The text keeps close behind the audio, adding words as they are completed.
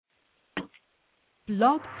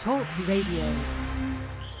Blog Talk Radio.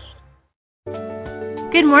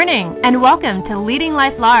 Good morning, and welcome to Leading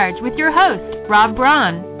Life Large with your host, Robb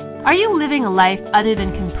Braun. Are you living a life other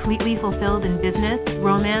than completely fulfilled in business,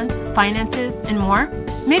 romance, finances, and more?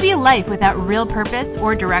 Maybe a life without real purpose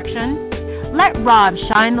or direction? Let Robb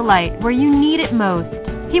shine the light where you need it most.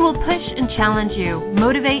 He will push and challenge you,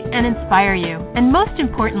 motivate and inspire you, and most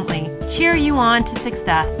importantly, cheer you on to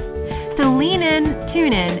success. So lean in,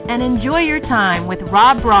 tune in, and enjoy your time with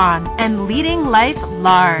Robb Braun and Leading Life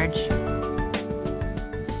Large.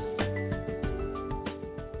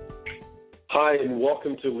 Hi, and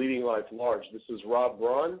welcome to Leading Life Large. This is Robb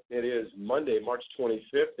Braun. It is Monday, March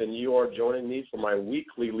 25th, and you are joining me for my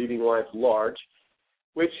weekly Leading Life Large,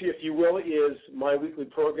 which, if you will, is my weekly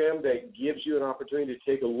program that gives you an opportunity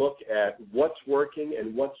to take a look at what's working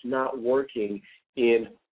and what's not working in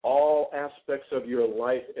all aspects of your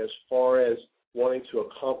life as far as wanting to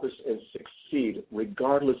accomplish and succeed,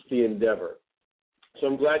 regardless the endeavor. So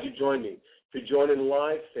I'm glad you joined me. If you're joining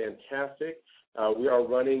live, fantastic. We are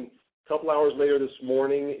running a couple hours later this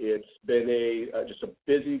morning. It's been just a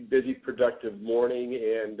busy, productive morning,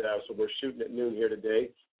 and so we're shooting at noon here today.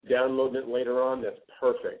 Downloading it later on, that's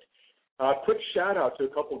perfect. Quick shout-out to a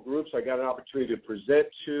couple groups I got an opportunity to present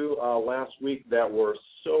to last week that were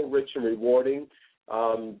so rich and rewarding.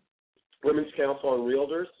 Women's Council on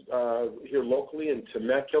Realtors here locally in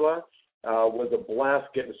Temecula was a blast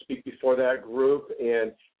getting to speak before that group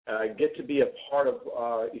and get to be a part of,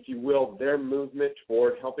 if you will, their movement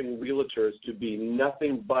toward helping realtors to be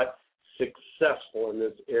nothing but successful in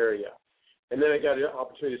this area. And then I got an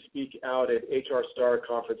opportunity to speak out at HR Star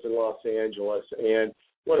Conference in Los Angeles, and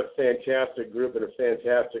what a fantastic group and a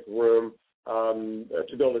fantastic room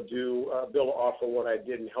to be able to do, be able to offer what I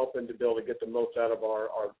did and help them to be able to get the most out of our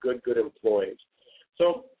good employees.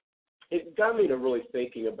 So it got me to really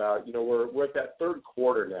thinking about, we're at that third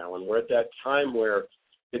quarter now, and we're at that time where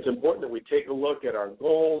it's important that we take a look at our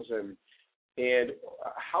goals and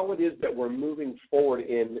how it is that we're moving forward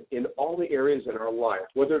in all the areas in our life,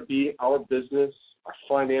 whether it be our business, our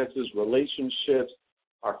finances, relationships,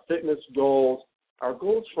 our fitness goals, our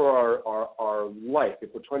goals for our life,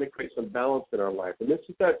 if we're trying to create some balance in our life. And this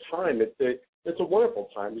is that time. It's a wonderful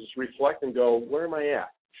time to just reflect and go, where am I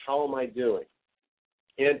at? How am I doing?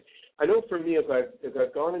 And I know for me, as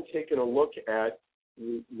I've gone and taken a look at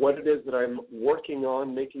what it is that I'm working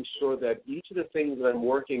on, making sure that each of the things that I'm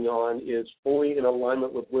working on is fully in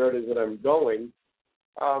alignment with where it is that I'm going,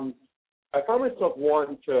 I found myself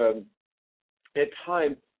wanting to, at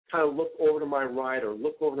times, kind of look over to my right or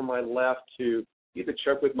look over to my left to either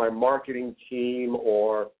check with my marketing team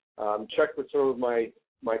or check with some of my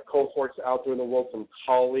cohorts out there in the world, some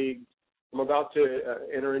colleagues. I'm about to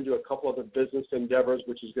enter into a couple other business endeavors,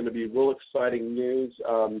 which is going to be real exciting news.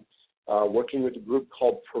 Working with a group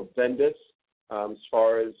called Prevendus as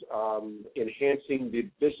far as enhancing the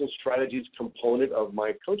business strategies component of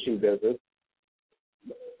my coaching business.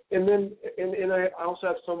 And then and I also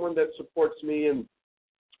have someone that supports me in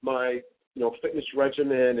my fitness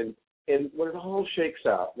regimen and when it all shakes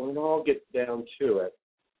out, when it all gets down to it,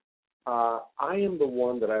 I am the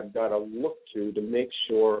one that I've got to look to make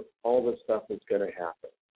sure all this stuff is going to happen.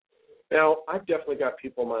 Now, I've definitely got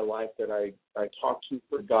people in my life that I talk to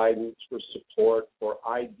for guidance, for support, for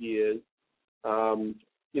ideas. I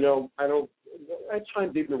don't at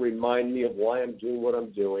times even remind me of why I'm doing what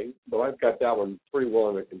I'm doing, but I've got that one pretty well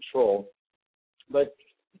under control. But,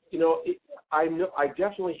 I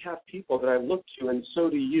definitely have people that I look to, and so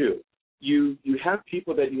do you. You have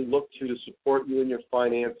people that you look to support you in your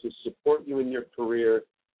finances, support you in your career,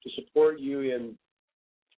 to support you in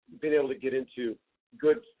being able to get into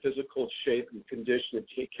good physical shape and condition to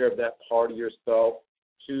take care of that part of yourself,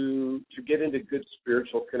 to get into good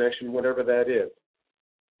spiritual connection, whatever that is.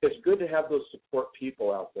 It's good to have those support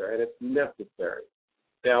people out there, and it's necessary.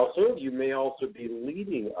 Now, some of you may also be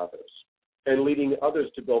leading others and leading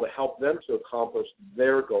others to be able to help them to accomplish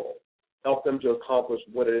their goals, help them to accomplish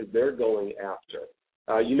what it is they're going after.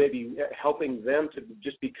 You may be helping them to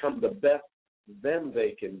just become the best them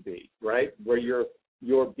they can be, right, where you're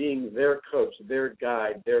being their coach, their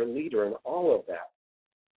guide, their leader, and all of that.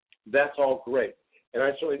 That's all great. And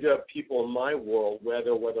I certainly do have people in my world,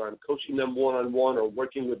 whether I'm coaching them one-on-one or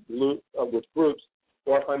working with groups,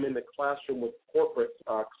 or if I'm in the classroom with corporate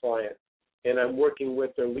clients and I'm working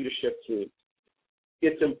with their leadership team.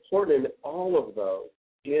 It's important in all of those,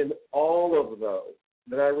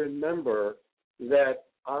 that I remember that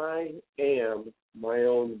I am my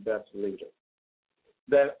own best leader,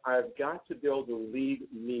 that I've got to be able to lead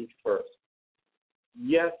me first.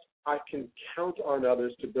 Yes, I can count on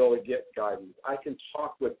others to be able to get guidance. I can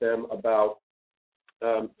talk with them about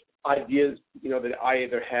ideas, that I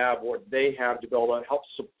either have or they have to be able to help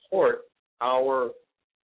support our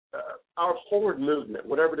forward movement,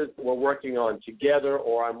 whatever it is that we're working on together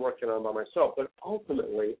or I'm working on by myself. But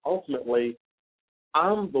ultimately,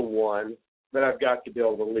 I'm the one that I've got to be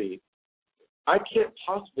able to lead. I can't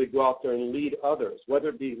possibly go out there and lead others, whether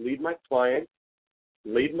it be lead my client,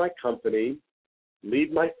 lead my company,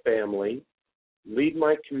 lead my family, lead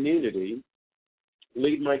my community,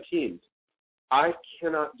 lead my teams. I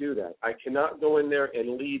cannot do that. I cannot go in there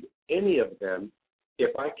and lead any of them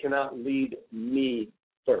if I cannot lead me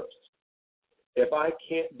first. If I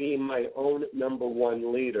can't be my own number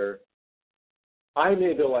one leader, I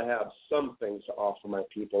may be able to have some things to offer my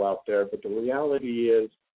people out there, but the reality is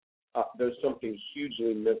there's something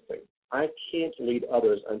hugely missing. I can't lead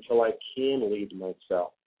others until I can lead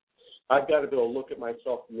myself. I've got to be able to look at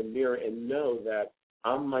myself in the mirror and know that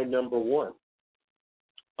I'm my number one.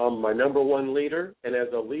 I'm my number one leader, and as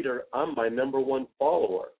a leader, I'm my number one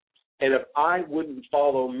follower. And if I wouldn't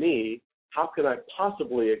follow me, how can I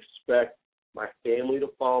possibly expect my family to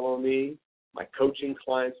follow me, my coaching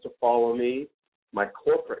clients to follow me, my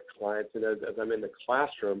corporate clients, and as I'm in the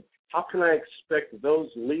classroom, how can I expect those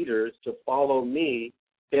leaders to follow me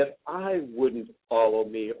if I wouldn't follow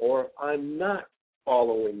me or if I'm not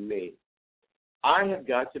following me? I have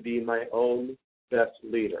got to be my own best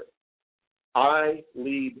leader. I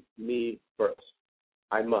lead me first.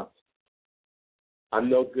 I must. I'm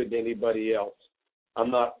no good to anybody else.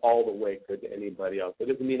 I'm not all the way good to anybody else. It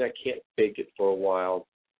doesn't mean I can't fake it for a while.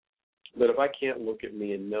 But if I can't look at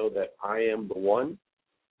me and know that I am the one,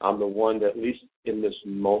 I'm the one that, at least in this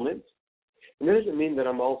moment, and that doesn't mean that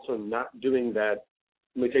I'm also not doing that.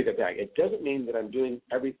 Let me take that back. It doesn't mean that I'm doing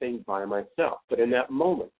everything by myself. But in that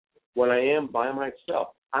moment, when I am by myself,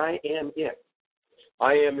 I am it.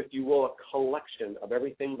 I am, if you will, a collection of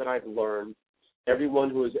everything that I've learned, everyone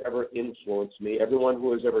who has ever influenced me, everyone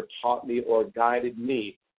who has ever taught me or guided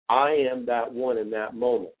me. I am that one in that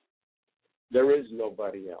moment. There is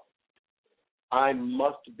nobody else. I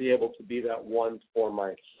must be able to be that one for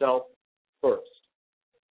myself first.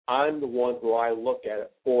 I'm the one who I look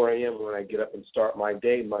at 4 a.m. when I get up and start my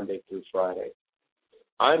day Monday through Friday.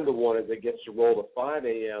 I'm the one as it gets to roll to 5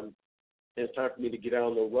 a.m., and it's time for me to get out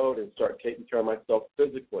on the road and start taking care of myself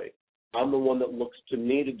physically. I'm the one that looks to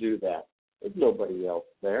me to do that. There's nobody else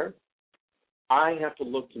there. I have to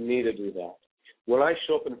look to me to do that. When I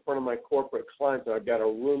show up in front of my corporate clients and I've got a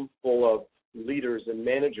room full of leaders and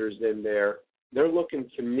managers in there, they're looking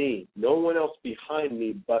to me, no one else behind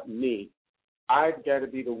me but me. I've got to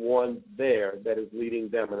be the one there that is leading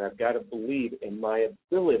them, and I've got to believe in my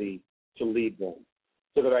ability to lead them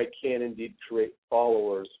so that I can indeed create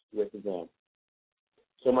followers with them.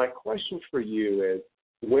 So my question for you is,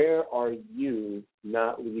 where are you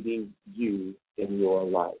not leading you in your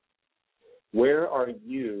life? Where are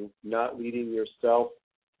you not leading yourself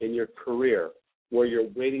in your career, where you're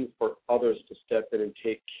waiting for others to step in and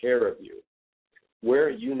take care of you? Where are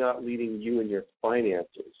you not leading you in your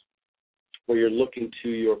finances, where you're looking to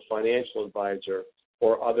your financial advisor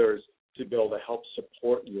or others to be able to help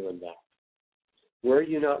support you in that? Where are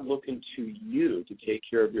you not looking to you to take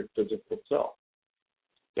care of your physical self?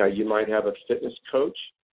 Now, you might have a fitness coach.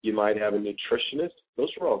 You might have a nutritionist. Those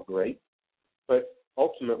are all great. But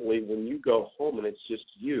ultimately, when you go home and it's just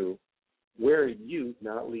you, where are you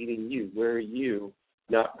not leading you? Where are you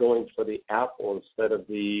not going for the apple instead of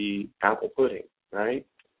the apple pudding, right?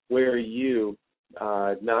 Where are you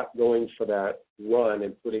not going for that run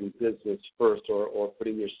and putting business first or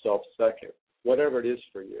putting yourself second? Whatever it is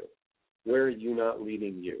for you, where are you not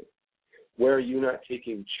leading you? Where are you not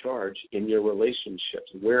taking charge in your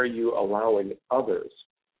relationships? Where are you allowing others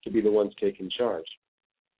to be the ones taking charge?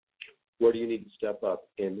 Where do you need to step up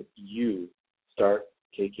and you start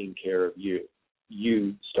taking care of you?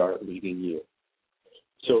 You start leading you.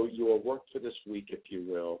 So your work for this week, if you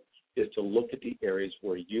will, is to look at the areas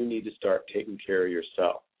where you need to start taking care of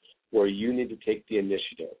yourself, where you need to take the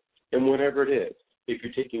initiative. And whatever it is, if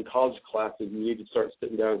you're taking college classes and you need to start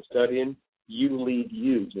sitting down and studying, you lead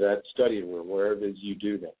you to that study room, wherever it is you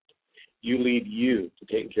do that. You lead you to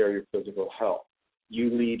taking care of your physical health.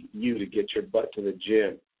 You lead you to get your butt to the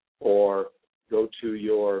gym or go to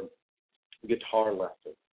your guitar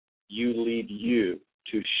lesson. You lead you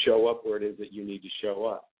to show up where it is that you need to show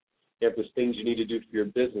up. If there's things you need to do for your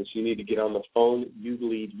business, you need to get on the phone, you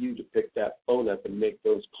lead you to pick that phone up and make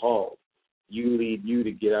those calls. You lead you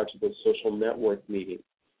to get out to those social network meetings.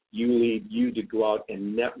 You lead you to go out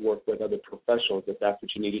and network with other professionals if that's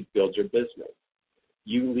what you need to build your business.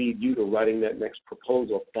 You lead you to writing that next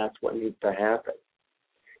proposal if that's what needs to happen.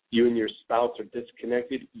 you and your spouse are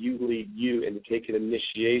disconnected, you lead you into taking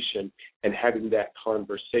initiation and having that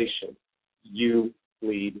conversation. You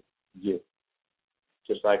lead you,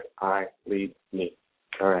 just like I lead me.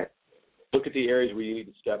 All right. Look at the areas where you need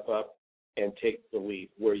to step up and take the lead,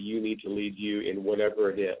 where you need to lead you in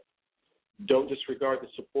whatever it is. Don't disregard the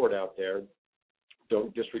support out there.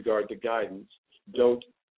 Don't disregard the guidance. Don't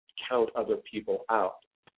count other people out.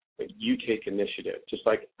 But you take initiative, just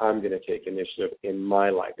like I'm going to take initiative in my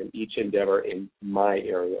life, in each endeavor in my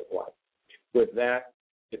area of life. With that,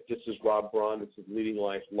 if this is Robb Braun, this is Leading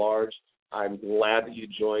Life Large. I'm glad that you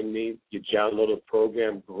joined me. You downloaded the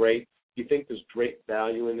program. Great. If you think there's great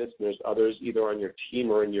value in this and there's others either on your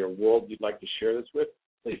team or in your world you'd like to share this with,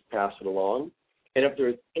 please pass it along. And if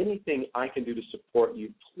there's anything I can do to support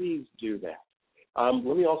you, please do that.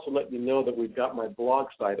 Let me also let you know that we've got my blog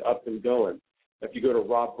site up and going. If you go to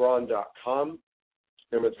robbraun.com,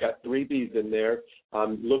 remember it's got 3 B's in there.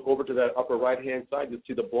 Look over to that upper right-hand side, you'll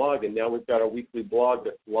see the blog, and now we've got a weekly blog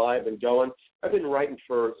that's live and going. I've been writing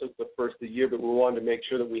since the first of the year, but we wanted to make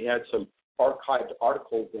sure that we had some archived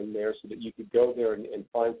articles in there so that you could go there and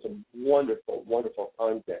find some wonderful, wonderful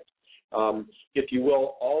content. If you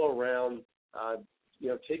will, all around,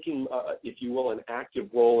 taking, if you will, an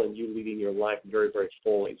active role in you leading your life very, very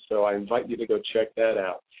fully. So I invite you to go check that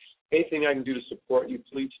out. Anything I can do to support you,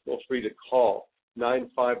 please feel free to call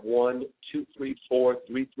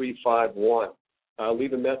 951-234-3351.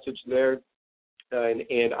 Leave a message there,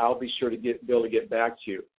 and I'll be sure to be able to get back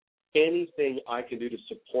to you. Anything I can do to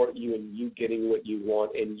support you and you getting what you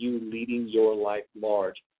want and you leading your life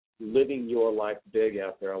large, living your life big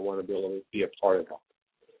out there, I want to be able to be a part of that.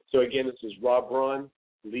 So, again, this is Robb Braun,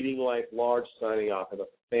 Leading Life Large, signing off. Have a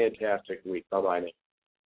fantastic week. Bye-bye now.